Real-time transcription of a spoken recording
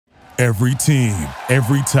Every team,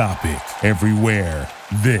 every topic, everywhere.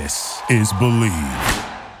 This is Believe.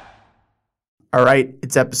 All right,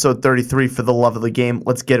 it's episode 33 for the love of the game.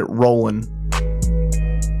 Let's get it rolling.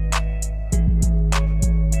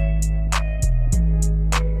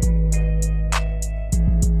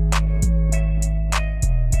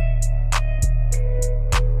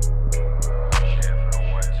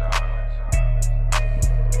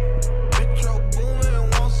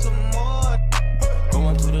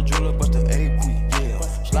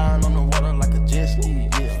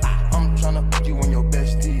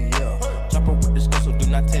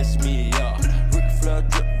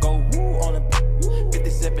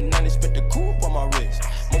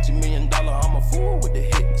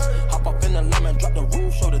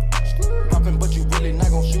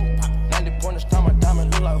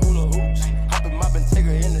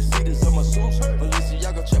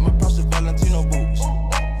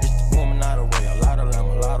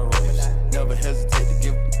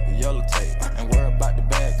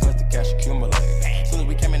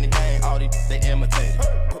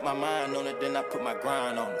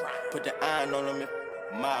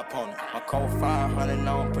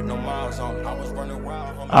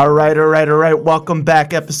 All right. Welcome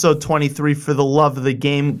back. Episode 23 for the love of the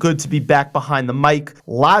game. Good to be back behind the mic.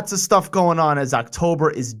 Lots of stuff going on as October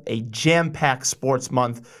is a jam-packed sports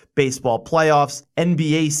month. Baseball playoffs.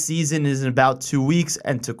 NBA season is in about 2 weeks.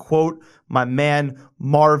 And to quote my man,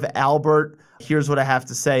 Marv Albert, here's what I have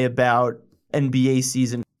to say about NBA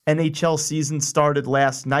season. NHL season started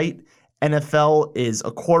last night. NFL is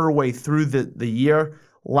a quarter way through the year.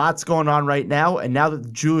 Lots going on right now, and now that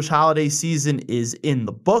the Jewish holiday season is in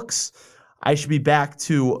the books, I should be back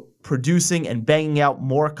to producing and banging out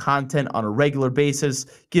more content on a regular basis,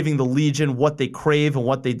 giving the Legion what they crave and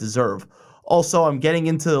what they deserve. Also, I'm getting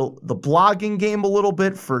into the blogging game a little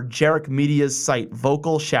bit for Jarek Media's site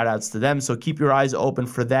Vocal. Shout-outs to them, so keep your eyes open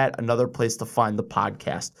for that, another place to find the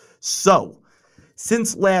podcast. So,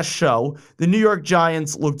 since last show, the New York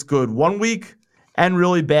Giants looked good one week and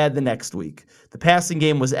really bad the next week. The passing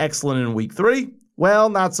game was excellent in week 3. Well,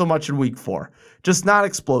 not so much in week 4. Just not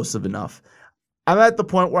explosive enough. I'm at the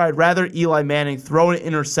point where I'd rather Eli Manning throw an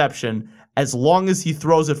interception as long as he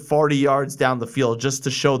throws it 40 yards down the field just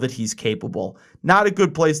to show that he's capable. Not a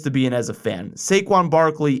good place to be in as a fan. Saquon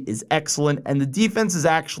Barkley is excellent, and the defense is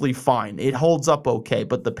actually fine. It holds up okay,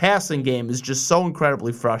 but the passing game is just so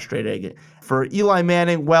incredibly frustrating. For Eli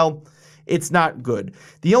Manning, well, it's not good.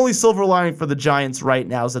 The only silver lining for the Giants right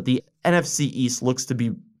now is that the NFC East looks to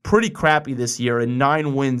be pretty crappy this year, and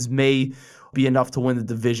 9 wins may be enough to win the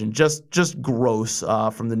division. Just gross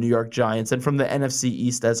from the New York Giants and from the NFC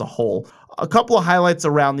East as a whole. A couple of highlights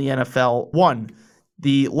around the NFL. 1,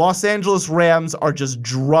 the Los Angeles Rams are just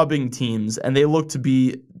drubbing teams, and they look to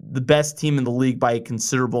be the best team in the league by a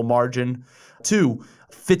considerable margin. 2,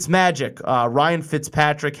 Fitzmagic. Ryan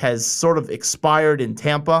Fitzpatrick has sort of expired in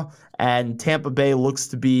Tampa, and Tampa Bay looks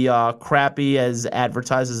to be crappy as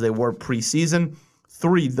advertised as they were preseason.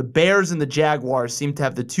 3, the Bears and the Jaguars seem to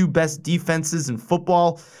have the 2 best defenses in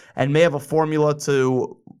football and may have a formula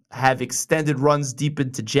to have extended runs deep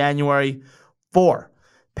into January. 4,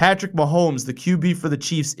 Patrick Mahomes, the QB for the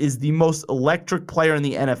Chiefs, is the most electric player in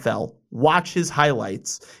the NFL. Watch his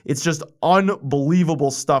highlights. It's just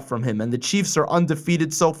unbelievable stuff from him. And the Chiefs are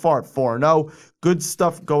undefeated so far at 4-0. Good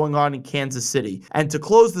stuff going on in Kansas City. And to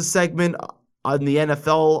close the segment on the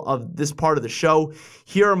NFL of this part of the show,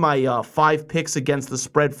 here are my 5 picks against the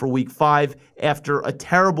spread for week 5 after a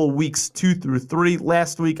terrible weeks 2 through 3.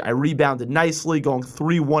 Last week, I rebounded nicely, going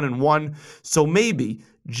 3-1-1. So maybe,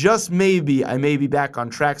 just maybe, I may be back on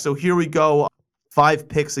track. So here we go. 5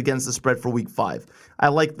 picks against the spread for week 5. I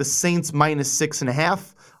like the Saints minus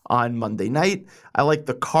 6.5 on Monday night. I like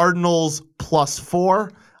the Cardinals plus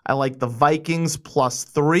 4. I like the Vikings plus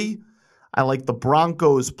 3. I like the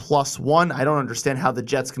Broncos plus 1. I don't understand how the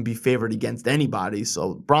Jets can be favored against anybody.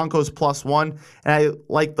 So Broncos plus 1. And I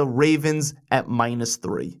like the Ravens at minus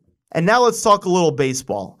 3. And now let's talk a little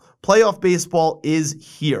baseball. Playoff baseball is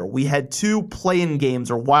here. We had 2 play-in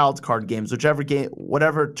games or wild card games,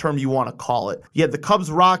 whatever term you want to call it. You had the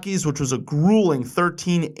Cubs-Rockies, which was a grueling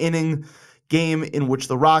 13-inning game in which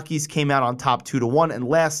the Rockies came out on top 2-1. And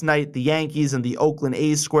last night, the Yankees and the Oakland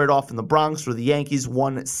A's squared off in the Bronx, where the Yankees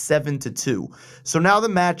won 7-2. So now the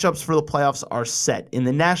matchups for the playoffs are set. In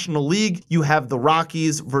the National League, you have the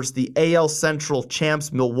Rockies versus the AL Central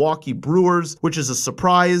champs Milwaukee Brewers, which is a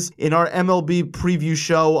surprise. In our MLB preview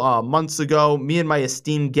show months ago, me and my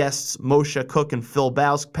esteemed guests Moshe Cook and Phil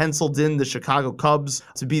Bausk penciled in the Chicago Cubs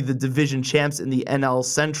to be the division champs in the NL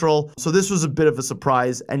Central. So this was a bit of a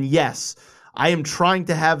surprise. And yes, I am trying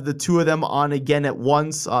to have the two of them on again at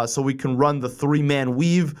once so we can run the three-man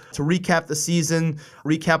weave to recap the season,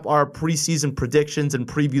 recap our preseason predictions, and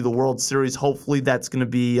preview the World Series. Hopefully that's going to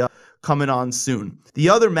be coming on soon. The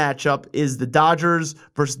other matchup is the Dodgers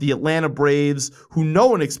versus the Atlanta Braves, who no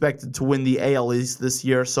one expected to win the AL East this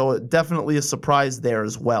year, so definitely a surprise there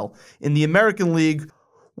as well. In the American League,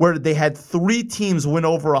 where they had 3 teams win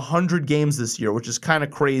over 100 games this year, which is kind of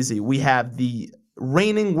crazy. We have the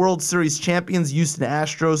reigning World Series champions Houston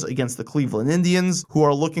Astros against the Cleveland Indians, who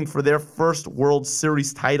are looking for their first World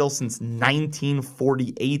Series title since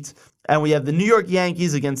 1948. And we have the New York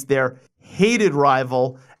Yankees against their hated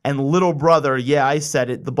rival and little brother, yeah, I said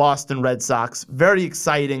it, the Boston Red Sox. Very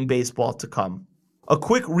exciting baseball to come. A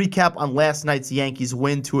quick recap on last night's Yankees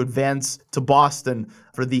win to advance to Boston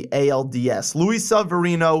for the ALDS. Luis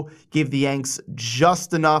Severino gave the Yanks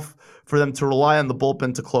just enough for them to rely on the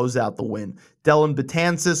bullpen to close out the win. Dellin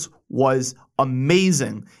Betances was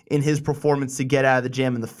amazing in his performance to get out of the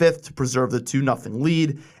jam in the 5th to preserve the 2-0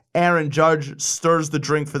 lead. Aaron Judge stirs the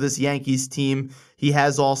drink for this Yankees team. He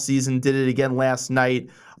has all season, did it again last night.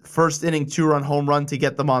 First inning 2-run home run to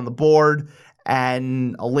get them on the board,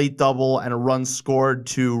 and a late double and a run scored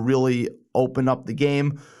to really open up the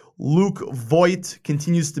game. Luke Voit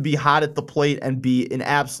continues to be hot at the plate and be an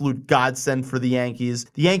absolute godsend for the Yankees.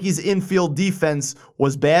 The Yankees' infield defense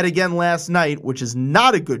was bad again last night, which is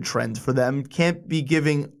not a good trend for them. Can't be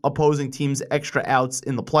giving opposing teams extra outs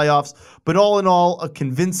in the playoffs. But all in all, a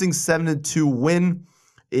convincing 7-2 win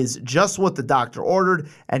is just what the doctor ordered.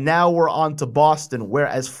 And now we're on to Boston, where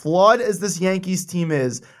as flawed as this Yankees team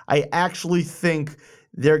is, I actually think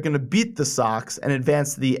they're going to beat the Sox and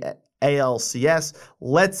advance to the ALCS.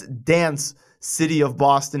 Let's dance, City of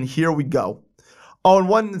Boston. Here we go. Oh, and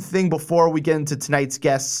one thing before we get into tonight's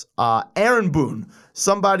guests, Aaron Boone,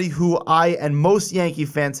 somebody who I and most Yankee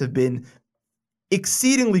fans have been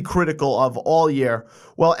exceedingly critical of all year.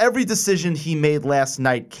 Well, every decision he made last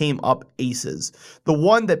night came up aces. The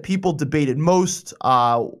one that people debated most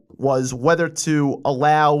was whether to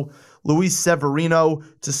allow Luis Severino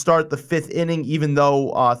to start the 5th inning, even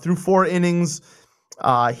though through 4 innings,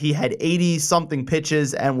 he had 80-something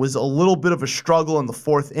pitches and was a little bit of a struggle in the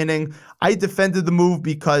 4th inning. I defended the move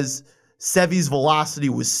because Sevy's velocity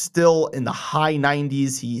was still in the high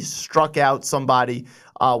 90s. He struck out somebody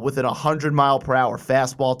with an 100-mile-per-hour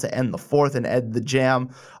fastball to end the 4th and end the jam.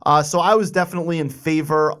 So I was definitely in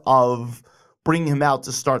favor of bringing him out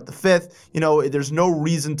to start the 5th. You know, there's no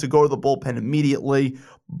reason to go to the bullpen immediately,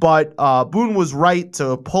 but Boone was right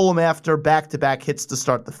to pull him after back-to-back hits to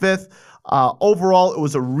start the 5th. Overall, it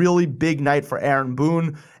was a really big night for Aaron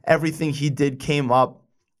Boone. Everything he did came up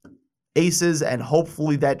aces, and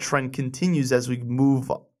hopefully that trend continues as we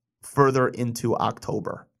move further into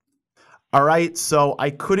October. All right, so I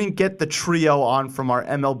couldn't get the trio on from our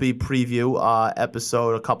MLB preview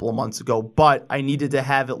episode a couple of months ago, but I needed to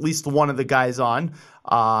have at least one of the guys on,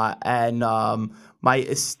 and my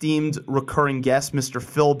esteemed recurring guest, Mr.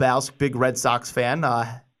 Phil Bausk, big Red Sox fan,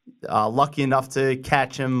 lucky enough to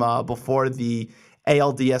catch him before the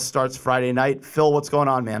ALDS starts Friday night. Phil, what's going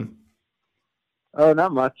on, man? Oh,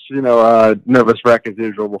 not much. You know, nervous wreck as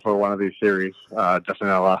usual before one of these series. Definitely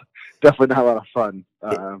not a lot of fun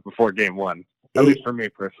before game one, at least for me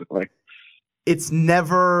personally. It's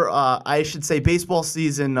never, I should say, baseball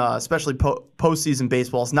season, especially postseason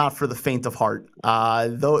baseball, is not for the faint of heart.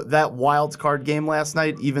 Though that wild card game last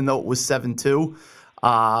night, even though it was 7-2,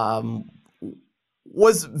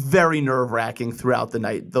 was very nerve-wracking throughout the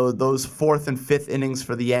night. Those 4th and 5th innings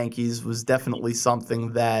for the Yankees was definitely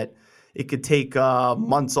something that it could take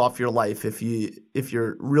months off your life if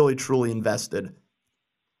you're really truly invested.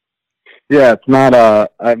 Yeah, it's not.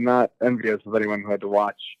 I'm not envious of anyone who had to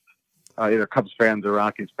watch either Cubs fans or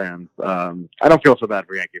Rockies fans. I don't feel so bad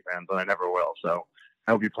for Yankee fans, and I never will. So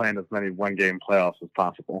I will be playing as many one-game playoffs as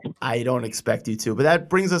possible. I don't expect you to, but that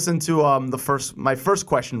brings us into my first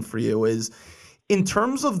question for you is, in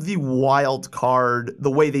terms of the wild card,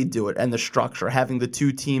 the way they do it and the structure, having the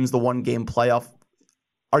 2 teams, the one-game playoff,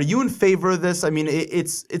 are you in favor of this? I mean,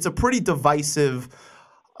 it's a pretty divisive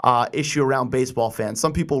issue around baseball fans.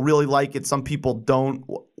 Some people really like it. Some people don't.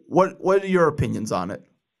 What are your opinions on it?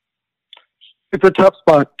 It's a tough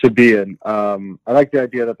spot to be in. I like the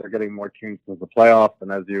idea that they're getting more teams to the playoffs,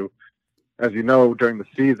 and as you know, during the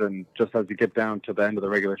season, just as you get down to the end of the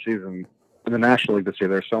regular season in the National League this year,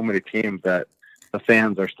 there's so many teams that the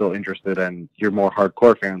fans are still interested in. Your more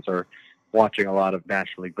hardcore fans are watching a lot of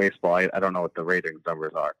National League baseball. I don't know what the ratings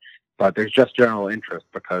numbers are, but there's just general interest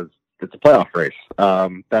because it's a playoff race.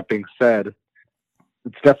 That being said,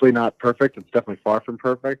 it's definitely not perfect. It's definitely far from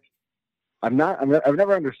perfect. I've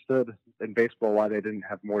never understood in baseball why they didn't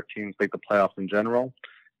have more teams make the playoffs in general.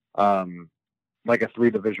 Like a 3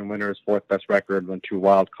 division winners, 4th best record, and then 2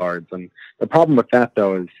 wild cards. And the problem with that,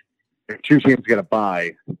 though, is if 2 teams get a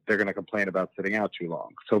bye, they're going to complain about sitting out too long.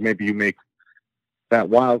 So maybe you make that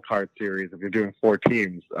wild card series, if you're doing 4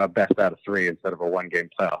 teams, best out of 3 instead of a 1-game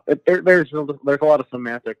playoff. There's a lot of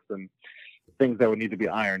semantics and things that would need to be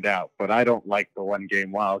ironed out, but I don't like the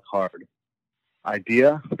 1-game wild card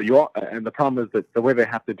idea. And the problem is that the way they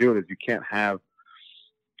have to do it is you can't have.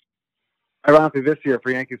 Ironically, this year for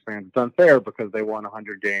Yankees fans, it's unfair because they won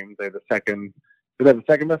 100 games. They have the second. Did they have the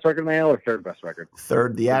second best record in the AL or third best record?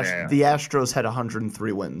 Third. The Astros had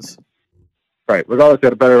 103 wins. Right. Regardless, they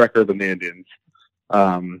had a better record than the Indians,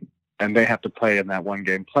 and they have to play in that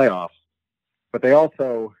 1-game playoff. But they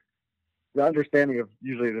also, the understanding of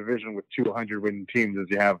usually a division with 200-win teams is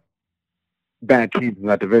you have bad teams in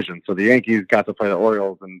that division. So the Yankees got to play the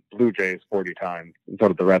Orioles and Blue Jays 40 times, and so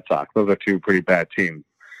did the Red Sox. Those are 2 pretty bad teams.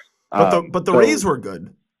 But the Rays were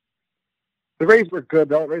good. The Rays were good.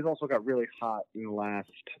 The Rays also got really hot in the last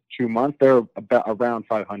 2 months. They're about around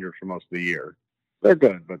 500 for most of the year. They're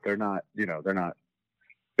good, but they're not. They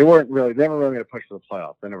never really made a push to the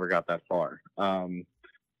playoffs. They never got that far.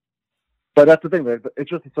 But that's the thing. It's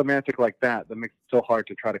just a semantic like that makes it so hard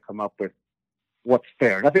to try to come up with what's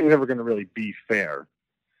fair. Nothing's ever going to really be fair.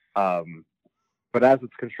 But as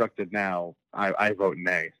it's constructed now, I vote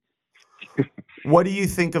nay. What do you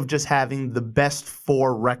think of just having the best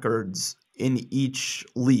 4 records in each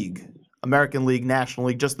league? American League, National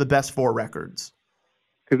League, just the best 4 records.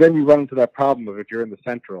 Because then you run into that problem of if you're in the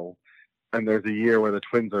Central and there's a year where the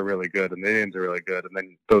Twins are really good and the Indians are really good, and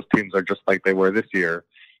then those teams are just like they were this year,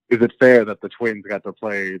 is it fair that the Twins got to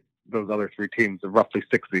play those other 3 teams roughly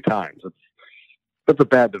 60 times? That's a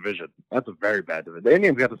bad division. That's a very bad division. The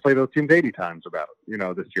Indians got to play those teams 80 times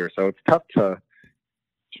this year. So it's tough to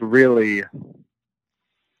really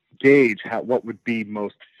gauge what would be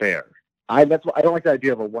most fair. I don't like the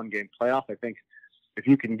idea of a 1-game playoff. I think if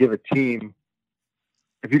you can give a team,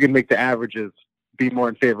 if you can make the averages be more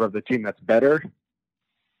in favor of the team that's better,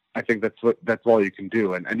 I think that's all you can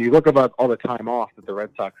do. And you look about all the time off that the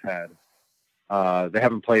Red Sox had. They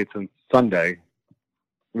haven't played since Sunday,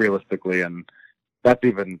 realistically, and that's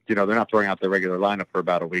even, they're not throwing out their regular lineup for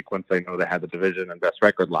about a week once they know they had the division and best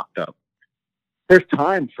record locked up. There's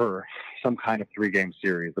time for some kind of 3-game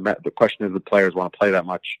series. The question is, the players want to play that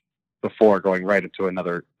much before going right into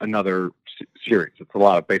another series. It's a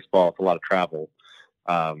lot of baseball. It's a lot of travel.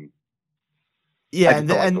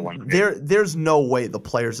 There's no way the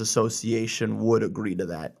Players Association would agree to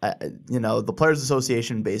that. The Players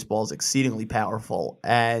Association in baseball is exceedingly powerful,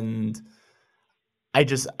 and I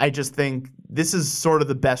just think this is sort of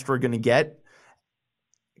the best we're going to get.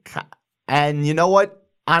 And you know what?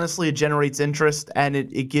 Honestly, it generates interest, and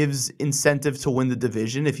it gives incentive to win the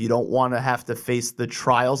division. If you don't want to have to face the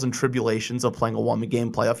trials and tribulations of playing a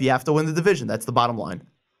 1-game playoff, you have to win the division. That's the bottom line.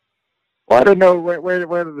 Well, I don't know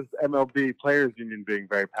where does this MLB Players Union being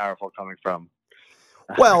very powerful coming from?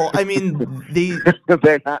 Well, I mean, they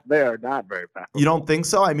are not very powerful. You don't think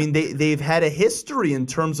so? I mean, they've had a history in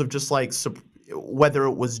terms of just like whether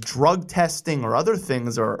it was drug testing or other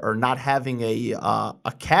things, or not having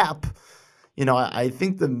a cap. I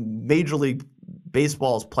think the Major League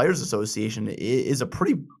Baseball's Players Association is a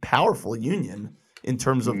pretty powerful union in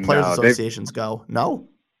terms of players associations go. No?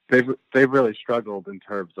 They've really struggled in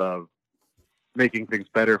terms of making things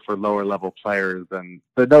better for lower level players, and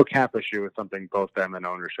the no cap issue is something both them and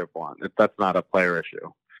ownership want. That's not a player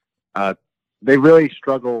issue. They really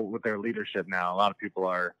struggle with their leadership now. A lot of people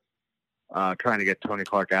are trying to get Tony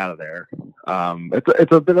Clark out of there.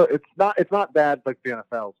 It's not bad like the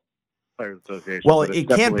NFL's Players Association. Well, it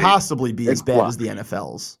can't possibly be as bad as the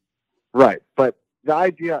NFL's. Right, but the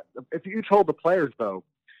idea, if you told the players though,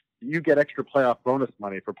 you get extra playoff bonus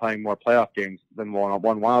money for playing more playoff games than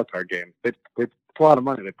one wild card game. It's a lot of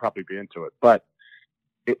money. They'd probably be into it, but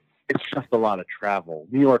it's just a lot of travel.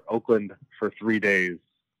 New York, Oakland for 3 days.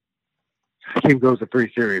 That game goes to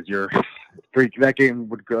 3 series. That game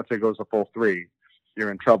would go, let's say, goes a full 3.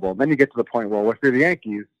 You're in trouble. And then you get to the point where if you're the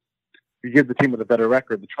Yankees, you give the team with a better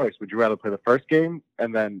record the choice. Would you rather play the first 2 games,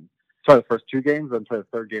 then play the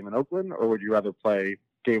 3rd game in Oakland, or would you rather play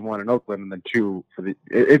Game 1 in Oakland and then 2 for the?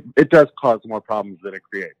 It does cause more problems than it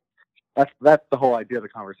creates. That's the whole idea of the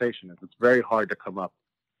conversation. It's very hard to come up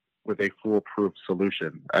with a foolproof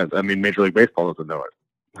solution. Major League Baseball doesn't know it.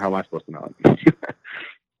 How am I supposed to know it?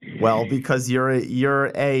 Well, because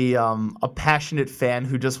you're a passionate fan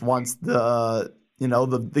who just wants the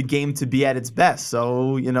game to be at its best.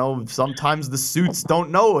 So, sometimes the suits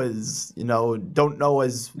don't know as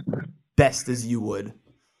best as you would.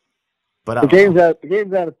 But the game's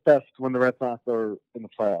at its best when the Red Sox are in the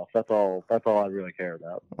playoffs. That's all I really care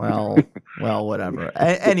about. Well, whatever.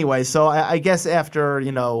 Anyway, so I guess after,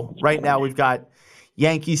 right now we've got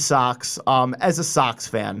Yankees Sox. As a Sox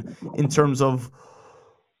fan, in terms of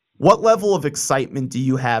what level of excitement do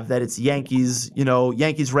you have that it's Yankees,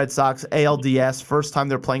 Yankees Red Sox, ALDS, first time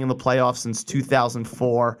they're playing in the playoffs since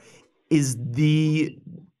 2004. Is the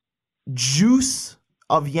juice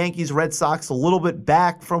of Yankees Red Sox a little bit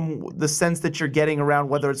back from the sense that you're getting around,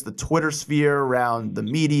 whether it's the Twitter sphere, around the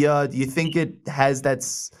media? Do you think it has that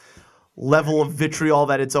level of vitriol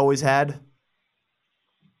that it's always had?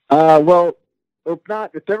 Well, it's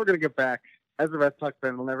never going to get back. As a Red Sox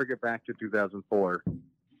fan, we'll never get back to 2004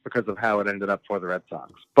 because of how it ended up for the Red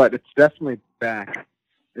Sox. But it's definitely back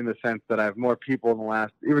in the sense that I have more people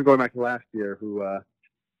even going back to last year, who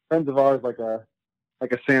friends of ours like a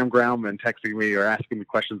Sam Grauman texting me or asking me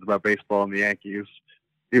questions about baseball and the Yankees,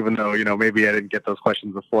 even though, maybe I didn't get those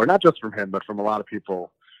questions before, not just from him, but from a lot of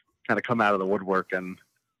people kind of come out of the woodwork and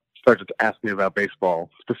started to ask me about baseball,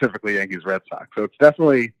 specifically Yankees Red Sox. So it's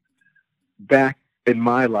definitely back in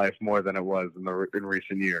my life more than it was in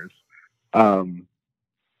recent years.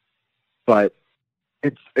 But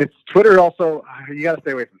it's Twitter also, you got to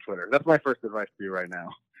stay away from Twitter. That's my first advice to you right now.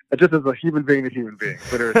 Just as a human being to human being.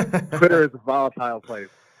 Twitter is a volatile place.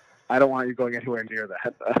 I don't want you going anywhere near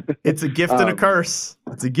that. It's a gift and a curse.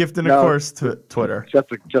 It's a gift and a curse to Twitter.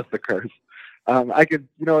 Just a curse. I could,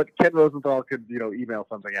 Ken Rosenthal could, email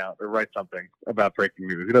something out or write something about breaking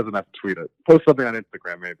news. He doesn't have to tweet it. Post something on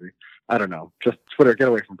Instagram, maybe. I don't know. Just Twitter. Get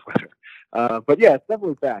away from Twitter. But yeah, it's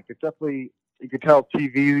definitely back. It's definitely, you could tell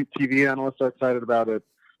TV analysts are excited about it.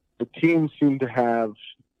 The teams seem to have,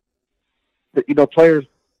 players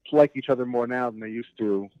like each other more now than they used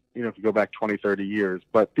to, if you go back 20, 30 years.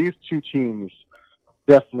 But these two teams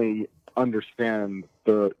definitely understand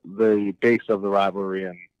the base of the rivalry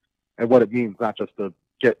and what it means, not just to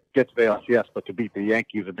get to the ALCS, but to beat the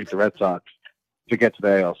Yankees and beat the Red Sox to get to the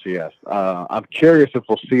ALCS. I'm curious if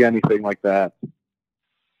we'll see anything like that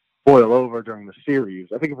boil over during the series.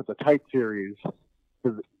 I think if it's a tight series,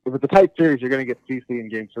 you're going to get CC in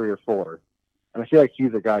Game 3 or 4. And I feel like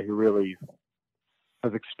he's a guy who really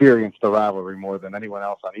has experienced the rivalry more than anyone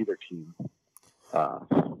else on either team.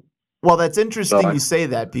 Well, that's interesting you say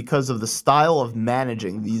that because of the style of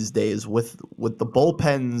managing these days with the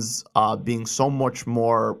bullpens being so much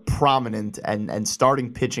more prominent and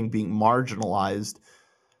starting pitching being marginalized.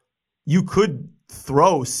 You could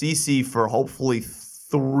throw CC for hopefully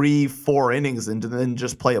 3-4 innings and then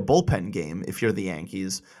just play a bullpen game if you're the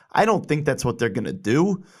Yankees. I don't think that's what they're going to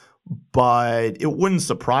do, but it wouldn't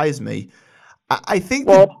surprise me. I think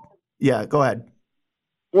yeah, go ahead.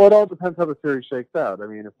 Well, it all depends how the series shakes out. I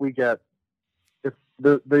mean, if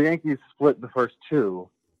the Yankees split the first two,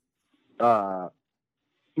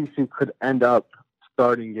 CC could end up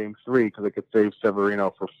starting Game 3 because it could save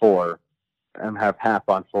Severino for 4 and have Happ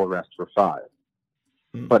on full rest for 5.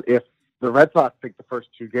 But if the Red Sox take the first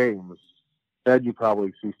 2 games, then you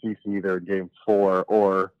probably see CC either in Game 4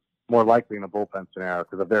 or more likely in a bullpen scenario,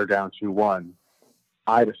 because if they're down 2-1,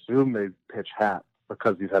 I'd assume they'd pitch Happ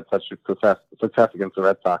because he's had such success against the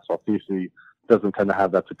Red Sox, while CC doesn't tend to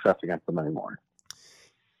have that success against them anymore.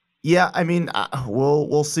 Yeah, I mean,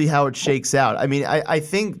 we'll see how it shakes out. I mean, I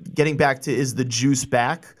think getting back to is the juice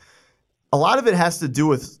back, a lot of it has to do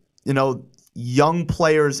with, young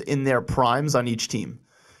players in their primes on each team.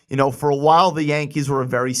 For a while, the Yankees were a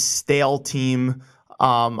very stale team.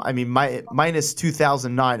 Minus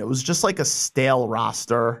 2009, it was just like a stale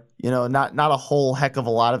roster, not a whole heck of a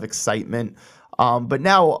lot of excitement. But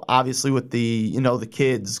now, obviously, with the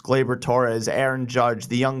kids, Gleyber Torres, Aaron Judge,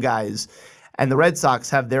 the young guys, and the Red Sox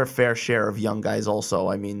have their fair share of young guys also.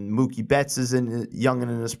 I mean, Mookie Betts is young and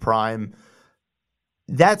in his prime.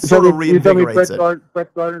 That sort of reinvigorates it.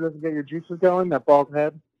 Brett Gardner doesn't get your juices going, that bald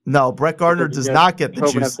head? No, Brett Gardner does not get the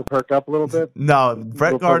juice. Has to perk up a little bit? No,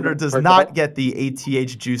 Brett Gardner does not get the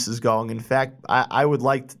ATH juices going. In fact, I would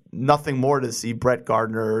like nothing more to see Brett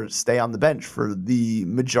Gardner stay on the bench for the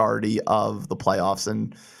majority of the playoffs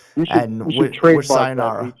and wish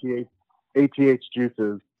sayonara. ATH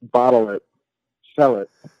juices, bottle it, sell it.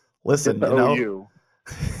 Listen, but no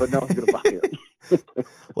one's going to buy it.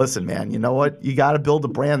 Listen, man, you know what? You got to build a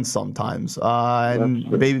brand sometimes, and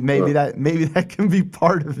maybe that can be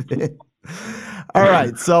part of it. All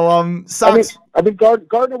right, so Sox. I mean,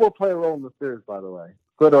 Gardner will play a role in the series, by the way,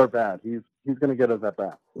 good or bad. He's going to get us at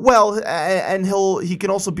bat. Well, and he can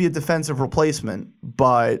also be a defensive replacement,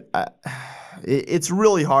 but it's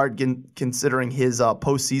really hard considering his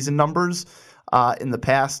postseason numbers in the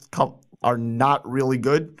past are not really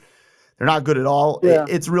good. They're not good at all. Yeah.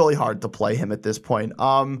 It's really hard to play him at this point.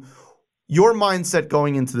 Your mindset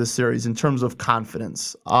going into the series in terms of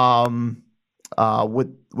confidence with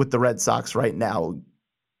the Red Sox right now,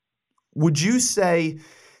 would you say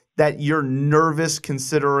that you're nervous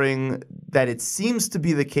considering that it seems to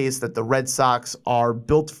be the case that the Red Sox are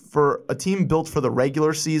a team built for the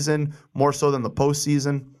regular season more so than the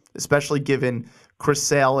postseason, especially given Chris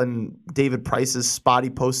Sale and David Price's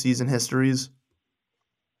spotty postseason histories?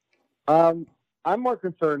 I'm more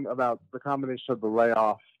concerned about the combination of the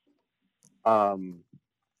layoff and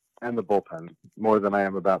the bullpen more than I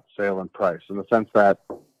am about Sale and Price, in the sense that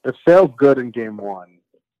if Sale's good in game one,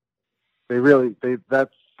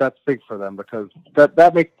 that's big for them, because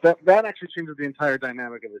that actually changes the entire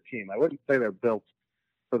dynamic of the team. I wouldn't say they're built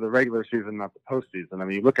for the regular season, not the postseason. I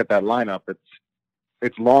mean, you look at that lineup;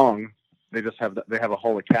 it's long. They have a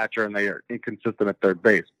hole at catcher, and they are inconsistent at third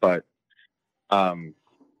base. But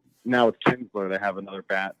now with Kinsler, they have another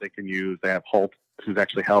bat they can use. They have Holt, who's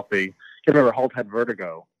actually healthy. You remember Holt had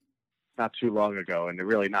vertigo not too long ago, and it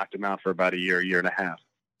really knocked him out for about a year and a half.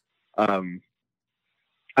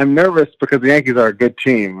 I'm nervous because the Yankees are a good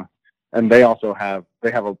team, and they have a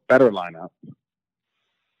better lineup,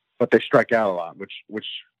 but they strike out a lot, which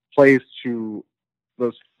plays to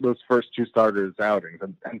those first two starters' outings.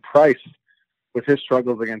 And Price, with his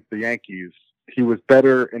struggles against the Yankees, he was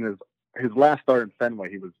better in his last start in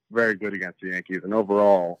Fenway. He was very good against the Yankees, and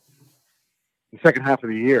overall, the second half of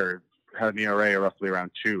the year had an ERA roughly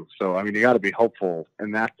around 2. So I mean, you got to be hopeful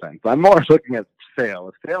in that sense. I'm more looking at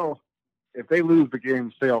Sale. If they lose the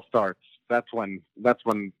game, Sale starts. That's when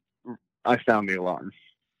I sound the alarm.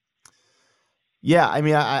 Yeah, I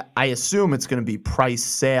mean, I assume it's going to be Price,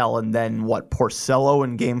 Sale, and then Porcello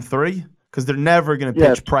in Game 3? Because they're never going to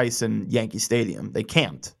pitch Price in Yankee Stadium. They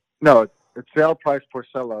can't. No, it's Sale, Price,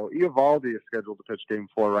 Porcello. Eovaldi is scheduled to pitch Game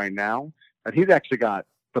 4 right now, and he's actually got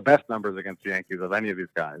the best numbers against the Yankees of any of these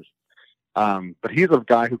guys. But he's a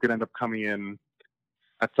guy who could end up coming in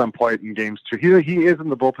at some point in games 2. He is in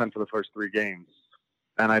the bullpen for the first 3 games,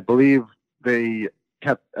 and I believe they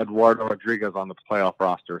kept Eduardo Rodriguez on the playoff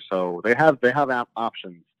roster, so they have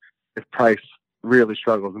options if Price really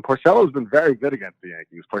struggles. And Porcello's been very good against the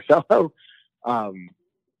Yankees. Porcello,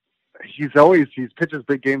 he's pitches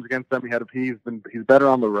big games against them. He's better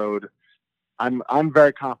on the road. I'm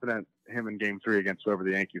very confident him in Game 3 against whoever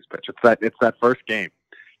the Yankees pitch. It's that first game.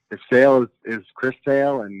 If Sale is Chris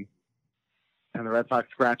Sale and the Red Sox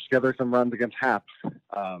scratch together some runs against Haps,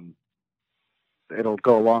 it'll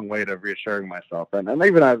go a long way to reassuring myself. And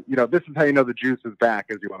even this is how you know the juice is back,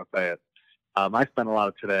 as you want to say it. I spent a lot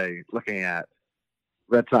of today looking at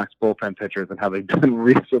Red Sox bullpen pitchers and how they've done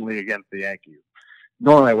recently against the Yankees.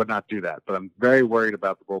 Normally I would not do that, but I'm very worried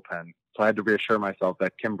about the bullpen. So I had to reassure myself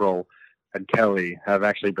that Kimbrel and Kelly have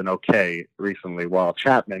actually been okay recently, while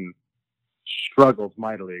Chapman struggles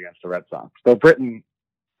mightily against the Red Sox. So Britton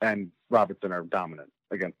and Robertson are dominant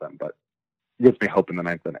against them, but it gives me hope in the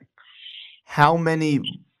 9th inning. How many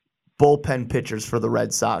bullpen pitchers for the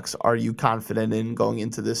Red Sox are you confident in going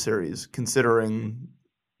into this series, considering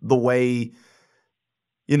the way,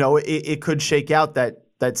 it could shake out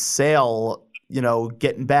that Sale,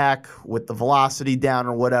 getting back with the velocity down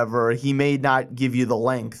or whatever, he may not give you the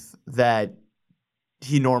length that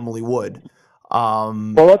he normally would.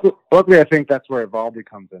 Well, luckily, I think that's where Eovaldi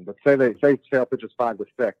comes in. But say Sale pitches 5 to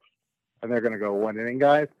 6, and they're going to go 1 inning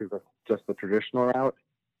guys because that's just the traditional route.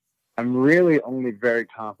 I'm really only very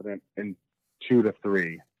confident in 2 to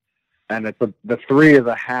 3, and the 3 is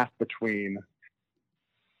a half between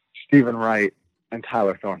Stephen Wright and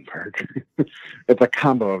Tyler Thornburg. It's a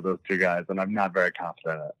combo of those 2 guys, and I'm not very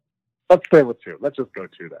confident in it. Let's stay with 2. Let's just go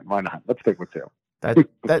 2 then. Why not? Let's stick with 2.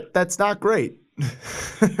 That's not great.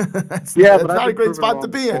 That's not a great spot to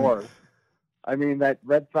be in. I mean, that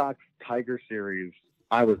Red Sox-Tiger series,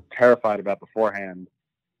 I was terrified about beforehand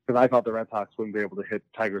because I thought the Red Sox wouldn't be able to hit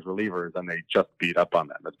Tigers relievers, and they just beat up on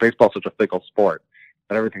them. It's baseball such a fickle sport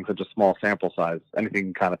that everything's such a small sample size. Anything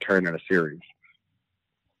can kind of turn in a series.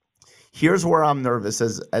 Here's where I'm nervous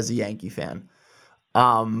as a Yankee fan.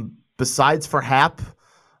 Besides for Happ,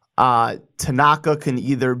 Tanaka can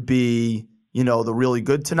either be the really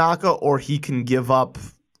good Tanaka, or he can give up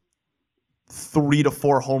 3 to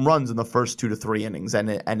 4 home runs in the first 2 to 3 innings, and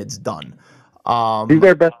it's done. He's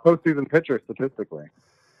their best postseason pitcher statistically.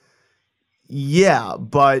 Yeah,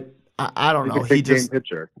 but I don't know. He just game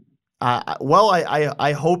pitcher.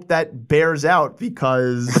 I hope that bears out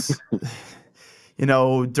because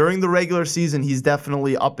during the regular season he's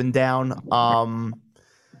definitely up and down. Some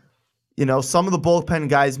of the bullpen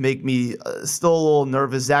guys make me still a little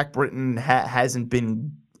nervous. Zach Britton hasn't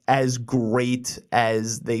been as great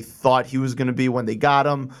as they thought he was going to be when they got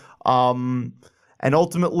him. And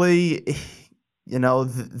ultimately, you know,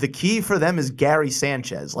 the key for them is Gary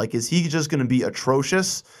Sanchez. Like, is he just going to be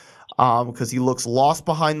atrocious because he looks lost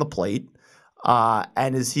behind the plate?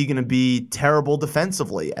 And is he going to be terrible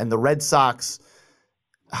defensively? And the Red Sox,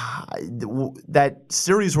 that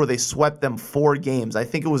series where they swept them 4 games, I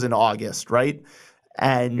think it was in August, right?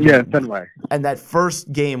 And yeah, Fenway. And that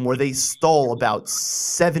first game where they stole about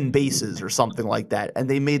 7 bases or something like that, and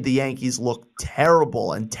they made the Yankees look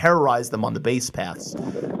terrible and terrorized them on the base paths.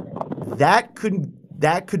 That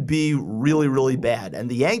could be really, really bad. And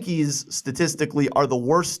the Yankees, statistically, are the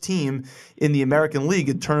worst team in the American League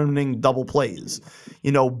at turning double plays.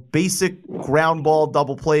 You know, basic ground ball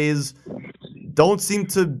double plays don't seem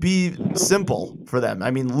to be simple for them. I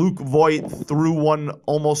mean, Luke Voit threw one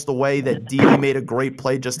almost away that Didi made a great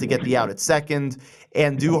play just to get the out at second.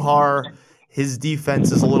 And Duhar, his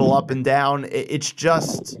defense is a little up and down. It's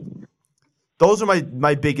just, those are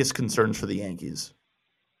my biggest concerns for the Yankees.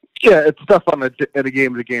 Yeah, it's tough on a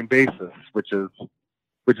game-to-game basis, which is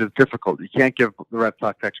difficult. You can't give the Red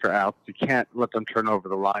Sox extra outs. You can't let them turn over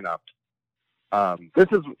the lineup.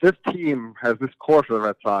 This team has this core for the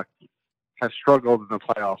Red Sox has struggled in the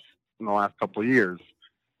playoffs in the last couple of years,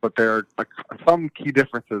 but there are some key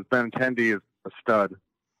differences. Benintendi is a stud.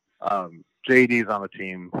 JD's on the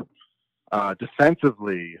team.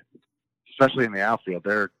 Defensively, especially in the outfield,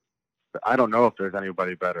 I don't know if there's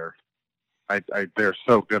anybody better. They're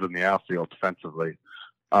so good in the outfield defensively.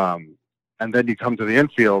 And then you come to the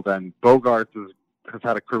infield, and Bogaerts has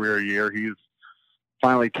had a career year. He's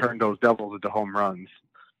finally turned those doubles into home runs.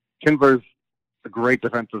 Kinver's a great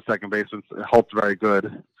defensive second baseman. Holt's very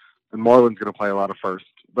good. And Moreland's going to play a lot of first.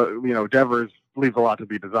 But, you know, Devers leaves a lot to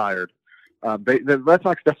be desired. The Red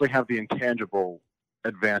Sox definitely have the intangible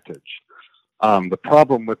advantage. The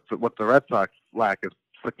problem with what the Red Sox lack is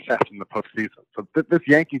success in the postseason. So this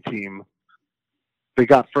Yankee team, they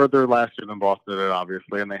got further last year than Boston did,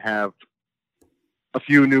 obviously, and they have a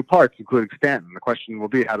few new parts, including Stanton. The question will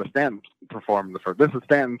be, how does Stanton perform in the first? This is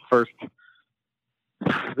Stanton's first.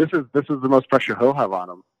 This is the most pressure he'll have on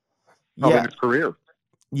him in his career.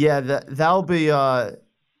 Yeah, that'll be.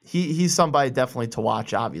 He's somebody definitely to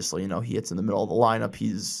watch. Obviously, you know, he hits in the middle of the lineup.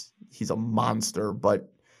 He's a monster,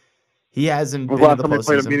 but he hasn't been in the postseason. Last time he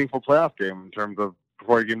played a meaningful playoff game in terms of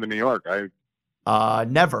before he came to New York.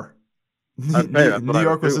 Never. New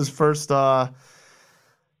York was his first.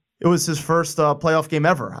 It was his first playoff game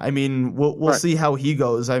ever. I mean, we'll see how he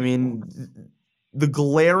goes. I mean, the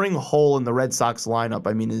glaring hole in the Red Sox lineup,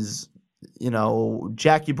 I mean, is, you know,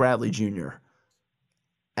 Jackie Bradley Jr.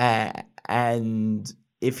 And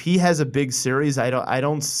if he has a big series, I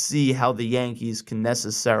don't see how the Yankees can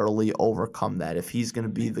necessarily overcome that. If he's going to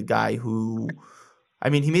be the guy who, I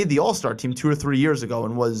mean, he made the All-Star team 2 or 3 years ago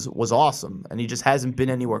and was awesome, and he just hasn't been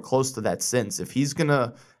anywhere close to that since. If he's going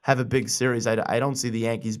to have a big series, I don't see the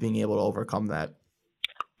Yankees being able to overcome that.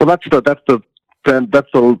 Well, that's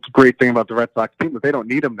the great thing about the Red Sox team, that they don't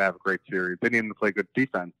need him to have a great series. They need him to play good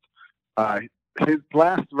defense. His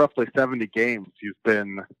last roughly 70 games, he's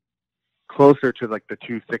been closer to like the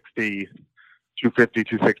 250,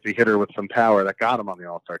 260 hitter with some power that got him on the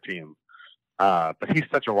All-Star team. But he's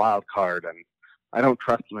such a wild card, and I don't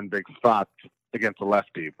trust him in big spots against a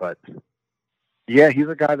lefty. But yeah, he's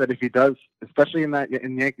a guy that if he does, especially in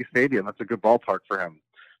Yankee Stadium, that's a good ballpark for him.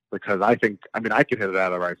 Because I could hit it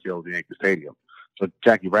out of right field in Yankee Stadium. So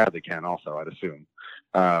Jackie Bradley can also, I'd assume.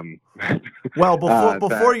 Well,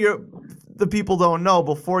 before the people don't know,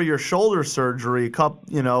 before your shoulder surgery,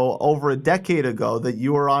 over a decade ago, that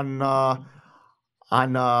you were on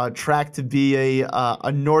track to be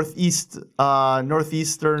a northeastern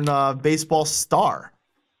baseball star.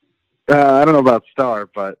 I don't know about star,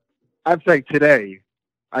 but I'm saying today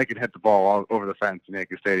I can hit the ball all over the fence in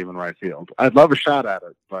Yankee Stadium in right field. I'd love a shot at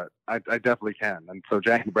it, but I definitely can. And so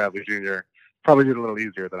Jackie Bradley Jr. probably did a little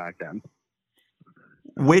easier than I can.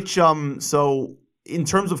 So in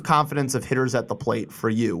terms of confidence of hitters at the plate for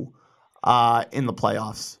you in the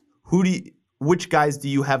playoffs, which guys do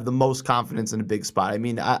you have the most confidence in a big spot? I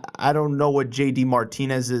mean, I don't know what JD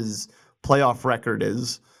Martinez's playoff record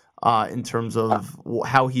is in terms of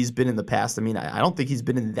how he's been in the past. I mean, I don't think he's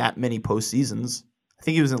been in that many postseasons. I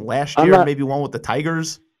think he was in last year, maybe one with the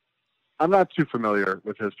Tigers. I'm not too familiar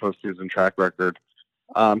with his postseason track record.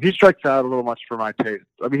 He strikes out a little much for my taste.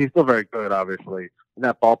 I mean, he's still very good, obviously. In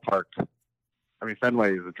that ballpark, I mean,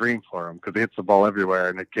 Fenway is a dream for him because he hits the ball everywhere.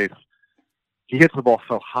 In that case, he hits the ball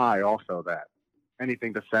so high also that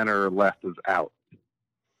anything to center or left is out.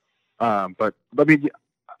 But I mean,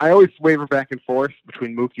 I always waver back and forth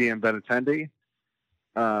between Mookie and Benintendi.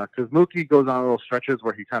 because Mookie goes on little stretches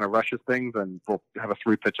where he kind of rushes things and will have a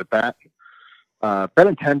 3-pitch at bat.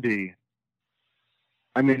 Benintendi,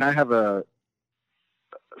 I mean, I have a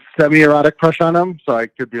semi-erotic crush on him, so I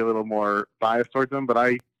could be a little more biased towards him, but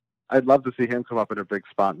I'd love to see him come up in a big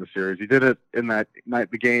spot in the series. He did it in that night,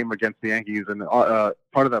 the game against the Yankees, and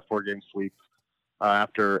part of that 4-game sweep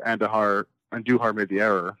after Andujar made the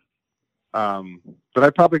error. But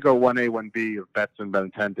I'd probably go 1A, 1B of Betts and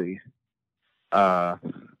Benintendi.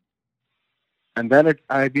 And then it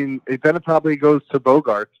probably goes to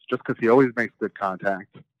Bogaerts just because he always makes good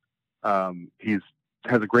contact. He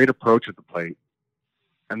has a great approach at the plate.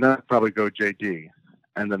 And then I'd probably go JD.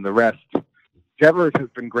 And then the rest. Devers has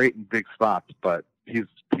been great in big spots, but his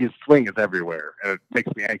swing is everywhere, and it makes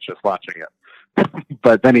me anxious watching it.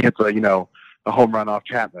 But then he hits a home run off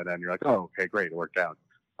Chapman, and you're like, oh, okay, great, it worked out.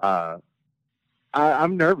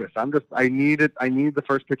 I'm nervous. I need the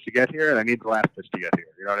first pitch to get here, and I need the last pitch to get here.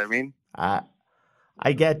 You know what I mean? I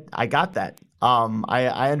got that.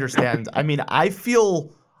 I understand. I mean, I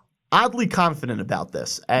feel oddly confident about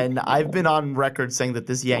this, and I've been on record saying that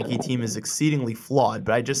this Yankee team is exceedingly flawed,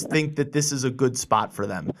 but I just think that this is a good spot for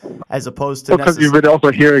them, as opposed to because you've been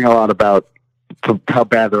also hearing a lot about how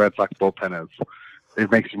bad the Red Sox bullpen is. It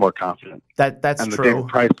makes you more confident. That's and true. And the David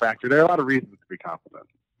Price factor. There are a lot of reasons to be confident.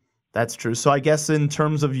 That's true. So I guess in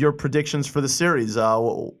terms of your predictions for the series,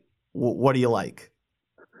 what do you like?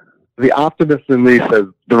 The optimist in me says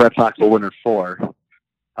the Red Sox will win in 4.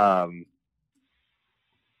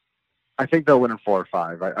 I think they'll win in 4 or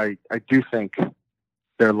 5. I do think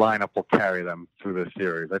their lineup will carry them through this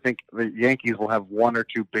series. I think the Yankees will have 1 or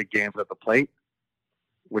 2 big games at the plate,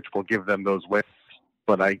 which will give them those wins.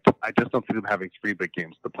 But I just don't see them having 3 big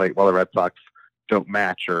games at the plate while the Red Sox don't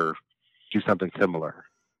match or do something similar.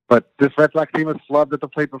 But this Red Sox team has flubbed at the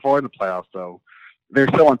plate before in the playoffs, so they're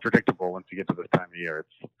so unpredictable once you get to this time of year.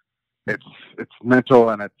 It's mental,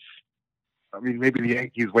 and maybe the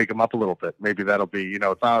Yankees wake them up a little bit. Maybe that'll be,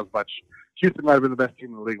 it's not as much. Houston might have been the best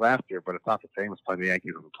team in the league last year, but it's not the same as playing the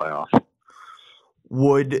Yankees in the playoffs.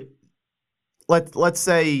 Let's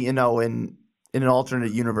say, in an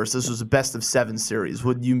alternate universe, this was a best of 7 series.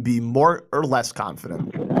 Would you be more or less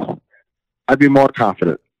confident? I'd be more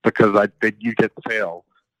confident because you get Sale,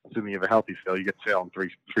 assuming you have a healthy Sale, you get Sale in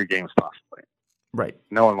three games possibly. Right.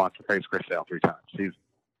 No one wants to face Chris Sale 3 times. He's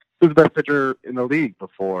the best pitcher in the league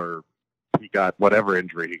before he got whatever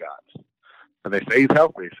injury he got. And they say he's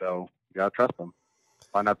healthy, so you got to trust him.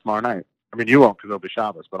 Find out tomorrow night. I mean, you won't because it'll be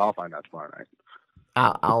Shabbos, but I'll find out tomorrow night.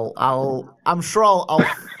 I'm sure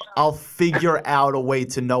I'll figure out a way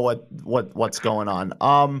to know what's going on.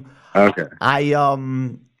 Okay. I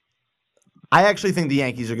actually think the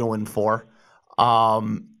Yankees are going to win 4.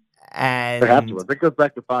 And they have to. If it goes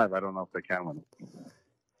back to 5, I don't know if they can win.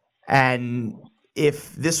 And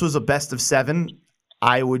if this was a best of 7,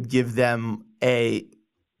 I would give them a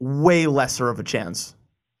way lesser of a chance.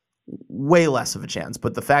 Way less of a chance.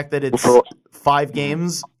 But the fact that it's 5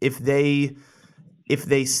 games, if they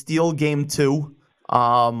steal game 2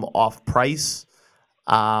 off Price,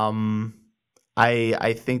 I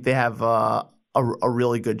think they have a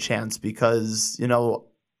really good chance because,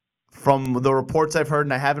 from the reports I've heard,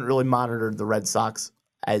 and I haven't really monitored the Red Sox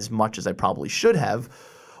as much as I probably should have,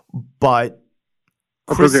 but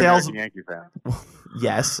Chris Sale's a Yankee fan.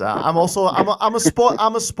 Yes, I'm a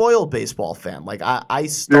spoiled baseball fan. Like I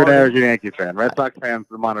You're an American Yankee fan. Red Sox fans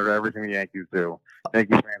monitor everything the Yankees do.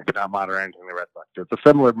 Yankee fans do not monitor anything the Red Sox do. It's a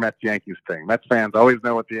similar Mets-Yankees thing. Mets fans always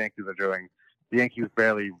know what the Yankees are doing. The Yankees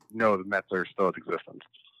barely know the Mets are still in existence.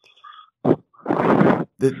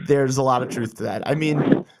 There's a lot of truth to that. I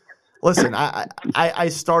mean, listen, I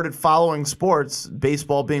started following sports,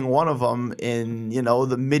 baseball being one of them, in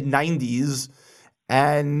the mid-'90s.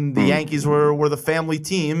 And the Yankees were the family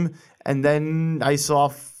team. And then I saw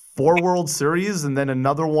 4 World Series and then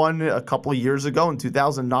another one a couple of years ago in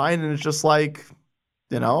 2009. And it's just like,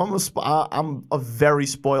 I'm a very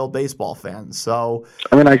spoiled baseball fan. So,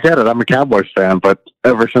 I mean, I get it. I'm a Cowboys fan, but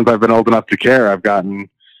ever since I've been old enough to care, I've gotten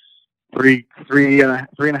three and a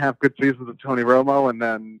half good seasons of Tony Romo and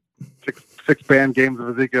then six banned games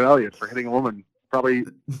of Ezekiel Elliott for hitting a woman. Probably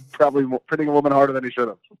hitting a woman harder than he should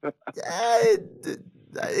have.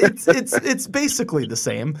 It's basically the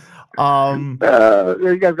same.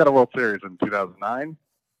 You guys got a World Series in 2009.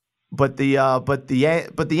 But the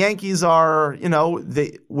Yankees are,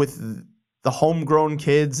 with the homegrown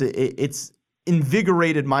kids, it's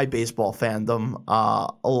invigorated my baseball fandom a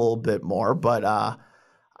little bit more. But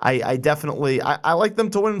I definitely I like them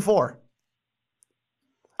to win 4.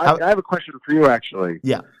 I have a question for you, actually.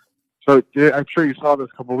 Yeah. So I'm sure you saw this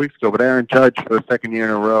a couple of weeks ago, but Aaron Judge, for the second year in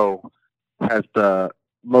a row, has the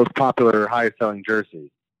most popular, highest selling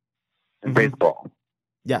jersey in baseball.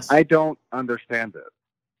 Yes. I don't understand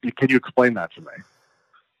it. Can you explain that to me?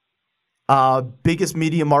 Biggest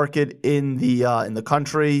media market in the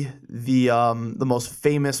country, the most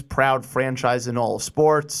famous, proud franchise in all of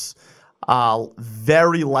sports.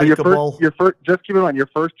 Very likable. Just keep in mind, your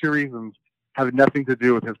first two reasons have nothing to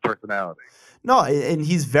do with his personality. No, and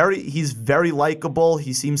he's very likable.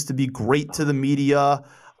 He seems to be great to the media,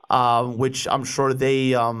 which I'm sure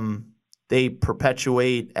they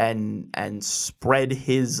perpetuate and spread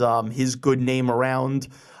his good name around.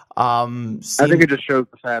 I think it just shows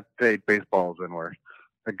the sad state baseball is in, where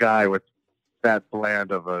a guy with that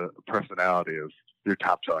bland of a personality is your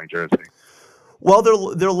top selling jersey. Well,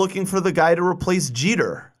 they're looking for the guy to replace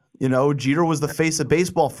Jeter. You know, Jeter was the face of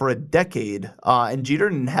baseball for a decade, and Jeter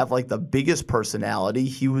didn't have like the biggest personality.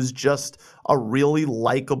 He was just a really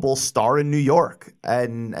likable star in New York,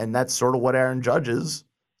 and that's sort of what Aaron Judge is.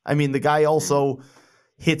 I mean, the guy also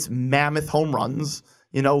hits mammoth home runs.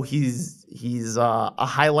 You know, he's a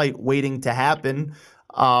highlight waiting to happen.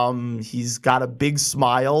 He's got a big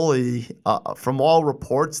smile. From all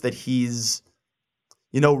reports that he's,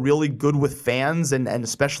 you know, really good with fans and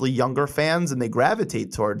especially younger fans, and they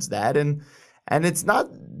gravitate towards that. And that's not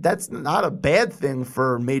a bad thing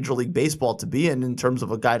for Major League Baseball to be in terms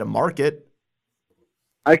of a guy to market.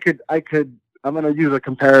 I'm going to use a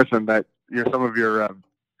comparison that some of your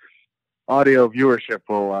audio viewership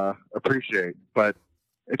will appreciate, but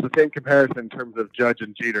it's the same comparison in terms of Judge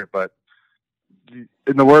and Jeter. But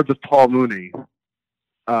in the words of Paul Mooney,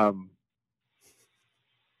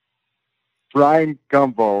 Brian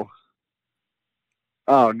Gumbel.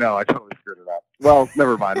 Oh no, I totally screwed it up. Well,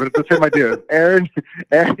 never mind. But it's the same idea. Aaron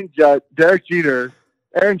Judge, Derek Jeter.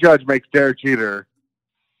 Aaron Judge makes Derek Jeter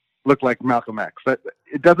look like Malcolm X.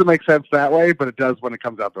 It doesn't make sense that way, but it does when it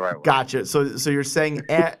comes out the right way. Gotcha. So you're saying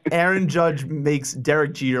Aaron Judge makes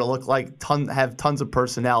Derek Jeter look like have tons of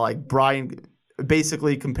personnel, like Brian,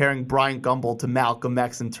 basically comparing Brian Gumbel to Malcolm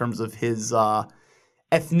X in terms of his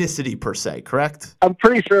ethnicity per se, correct? I'm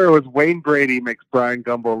pretty sure it was Wayne Brady makes Brian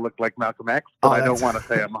Gumbel look like Malcolm X, but I don't want to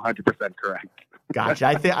say I'm 100% correct. Gotcha.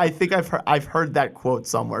 I think I've heard that quote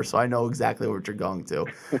somewhere, so I know exactly what you're going to.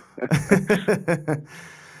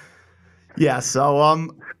 Yeah. So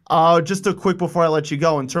just a quick before I let you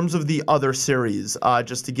go, in terms of the other series,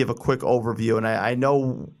 just to give a quick overview, and I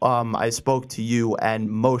know I spoke to you and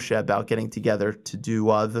Moshe about getting together to do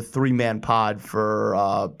the 3-man pod for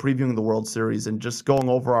previewing the World Series and just going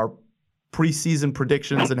over our preseason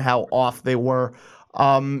predictions and how off they were.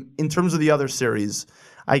 In terms of the other series,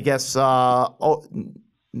 I guess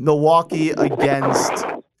Milwaukee against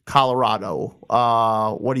Colorado.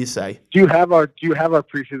 What do you say? Do you have our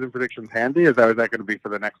preseason predictions handy? Is that going to be for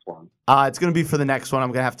the next one? It's going to be for the next one. I'm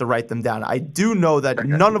going to have to write them down. I do know that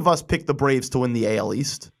none of us picked the Braves to win the AL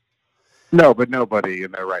East. No, but nobody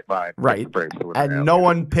in their right mind. Right. The Braves to win and the AL no East.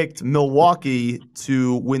 one picked Milwaukee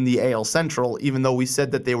to win the AL Central, even though we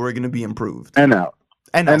said that they were going to be improved. NL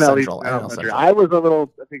Central. I was a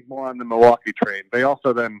little, I think, more on the Milwaukee train. They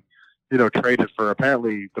also then, traded for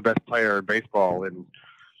apparently the best player in baseball in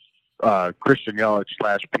Christian Yelich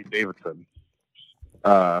 / Pete Davidson.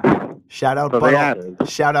 Shout out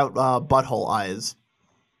Butthole Eyes.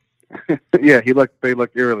 Yeah, they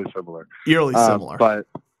look eerily similar. But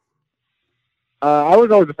I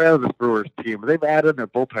was always a fan of this Brewers team. They've added, their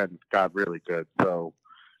bullpen got really good. So,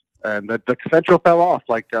 and the Central fell off.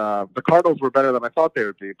 Like the Cardinals were better than I thought they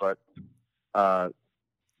would be, but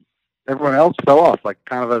everyone else fell off, like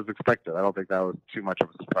kind of as expected. I don't think that was too much of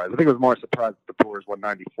a surprise. I think it was more a surprise that the Brewers won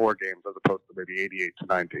 94 games as opposed to maybe 88 to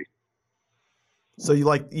 90. So you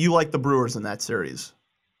like the Brewers in that series?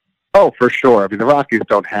 Oh, for sure. I mean, the Rockies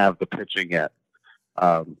don't have the pitching yet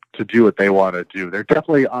to do what they want to do. They're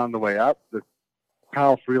definitely on the way up.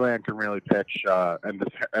 Kyle Freeland can really pitch,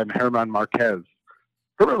 and Herman Marquez.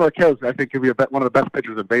 Herman Marquez, I think, could be one of the best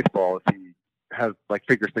pitchers in baseball if he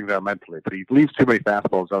figures things out mentally. But he leaves too many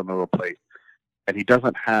fastballs on the middle plate, and he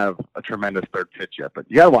doesn't have a tremendous third pitch yet. But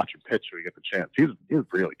you got to watch him pitch when you get the chance. He's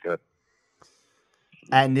really good.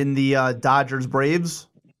 And in the Dodgers Braves,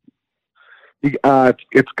 it's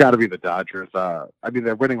got to be the Dodgers. I mean,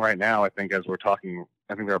 they're winning right now. I think as we're talking,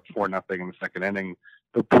 I think they're up 4-0 in the second inning.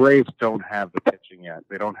 The Braves don't have the pitching yet.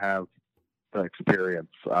 They don't have the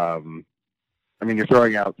experience. I mean, you're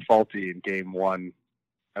throwing out Faulty in game 1.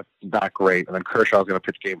 That's not great. And then Kershaw's going to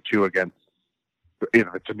pitch game 2 against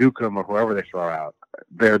either it's a Newcomb or whoever they throw out.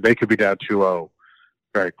 They could be down 2-0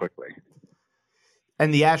 very quickly.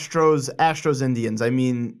 And the Astros Indians. I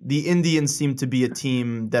mean, the Indians seem to be a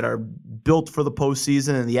team that are built for the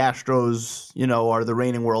postseason, and the Astros, are the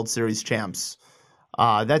reigning World Series champs.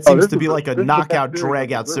 That seems to be like a knockout,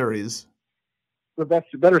 drag-out series. The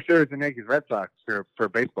better series than Yankees Red Sox for a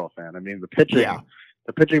baseball fan. I mean, the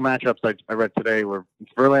pitching matchups I read today were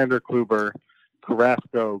Verlander, Kluber,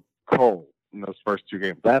 Carrasco, Cole in those first two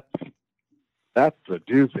games. That's a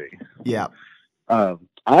doozy. Yeah.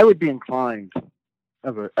 I would be inclined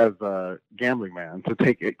as a gambling man to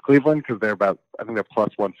take Cleveland because they're I think they're plus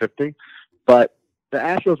 150, but the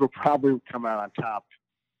Astros will probably come out on top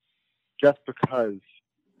just because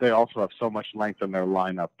they also have so much length in their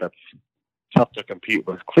lineup that's tough to compete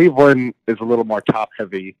with. Cleveland is a little more top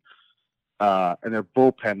heavy, and their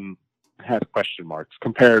bullpen has question marks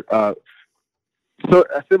compared.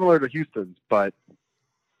 Similar to Houston's, but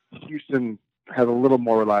Houston has a little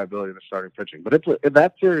more reliability in the starting pitching. But in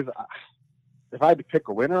that series, if I had to pick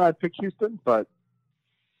a winner, I'd pick Houston, but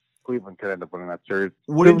Cleveland could end up winning that series.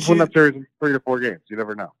 Win that series in 3 to 4 games. You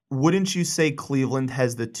never know. Wouldn't you say Cleveland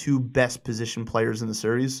has the two best position players in the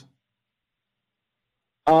series?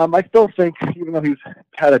 I still think, even though he's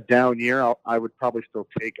had a down year, I would probably still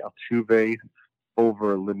take Altuve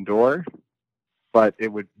over Lindor, but it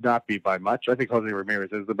would not be by much. I think Jose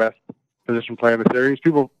Ramirez is the best position player in the series.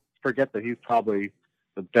 People forget that he's probably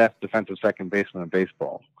the best defensive second baseman in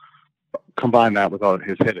baseball. Combine that with all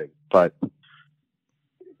his hitting, but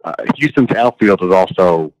Houston's outfield is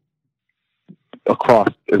also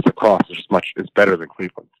it's better than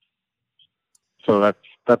Cleveland. So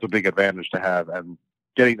that's a big advantage to have, and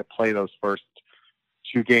getting to play those first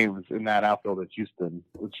 2 games in that outfield at Houston,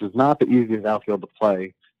 which is not the easiest outfield to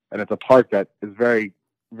play, and it's a park that is very,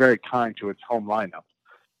 very kind to its home lineup.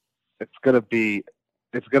 It's gonna be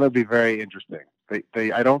very interesting.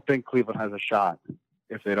 I don't think Cleveland has a shot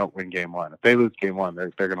if they don't win Game 1. If they lose Game 1,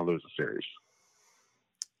 they're gonna lose the series.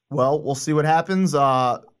 Well, we'll see what happens.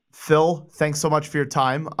 Phil, thanks so much for your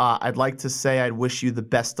time. I'd like to say I'd wish you the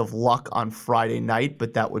best of luck on Friday night,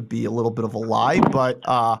 but that would be a little bit of a lie. But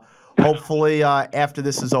hopefully after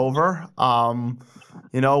this is over,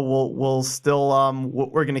 we'll still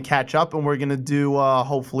we're going to catch up, and we're going to do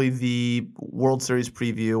hopefully the World Series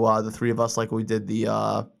preview, the three of us, like we did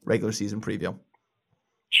the regular season preview.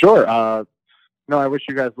 Sure. I wish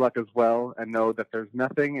you guys luck as well, and know that there's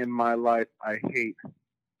nothing in my life I hate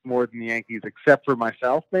more than the Yankees, except for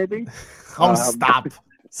myself, maybe. Stop.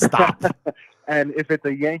 And if it's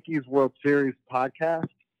a Yankees World Series podcast,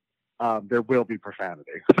 there will be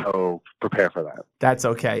profanity, so prepare for that. That's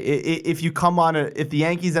okay. If you come on, if the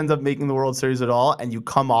Yankees end up making the World Series at all, and you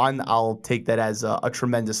come on, I'll take that as a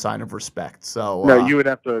tremendous sign of respect. So no, you'd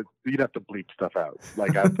have to bleep stuff out,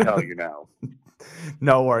 like I'm telling you now.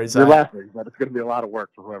 No worries. You're laughing, but it's going to be a lot of work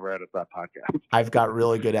for whoever edits that podcast. I've got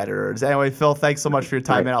really good editors. Anyway, Phil, thanks so much for your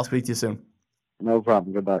time, and I'll speak to you soon. No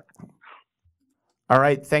problem. Good luck. All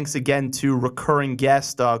right. Thanks again to recurring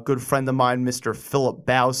guest, a good friend of mine, Mr. Philip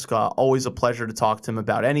Bausk. Always a pleasure to talk to him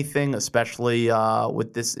about anything, especially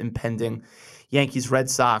with this impending Yankees-Red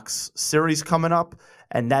Sox series coming up.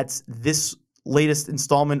 And that's this latest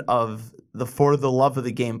installment of the For the Love of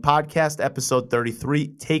the Game podcast, episode 33.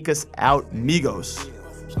 Take us out, Migos.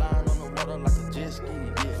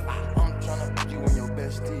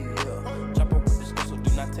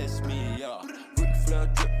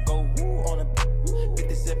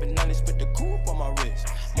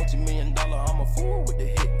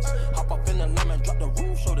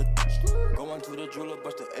 To the jeweler,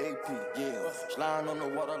 bust the AP, yeah. Sliding on the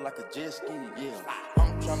water like a jet ski, yeah.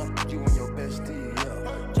 I'm tryna put you in your bestie,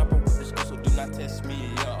 yeah. Jump up with this girl, so do not test me,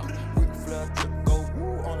 yeah. Ric Flair drip, go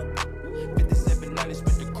woo on a 5790,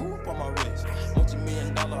 spit the coupe on my wrist.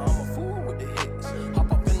 $multi-million, I'm a fool with the hits.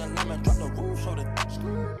 Hop up in the lemon, drop the roof, show the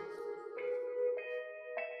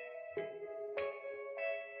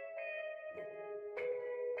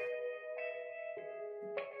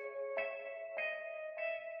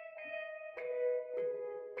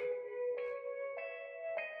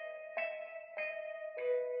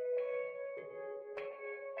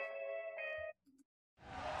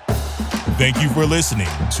Thank you for listening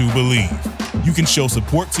to Believe. You can show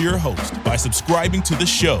support to your host by subscribing to the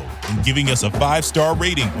show and giving us a 5-star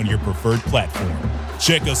rating on your preferred platform.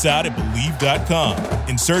 Check us out at Believe.com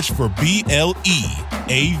and search for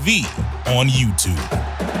BLEAV on YouTube.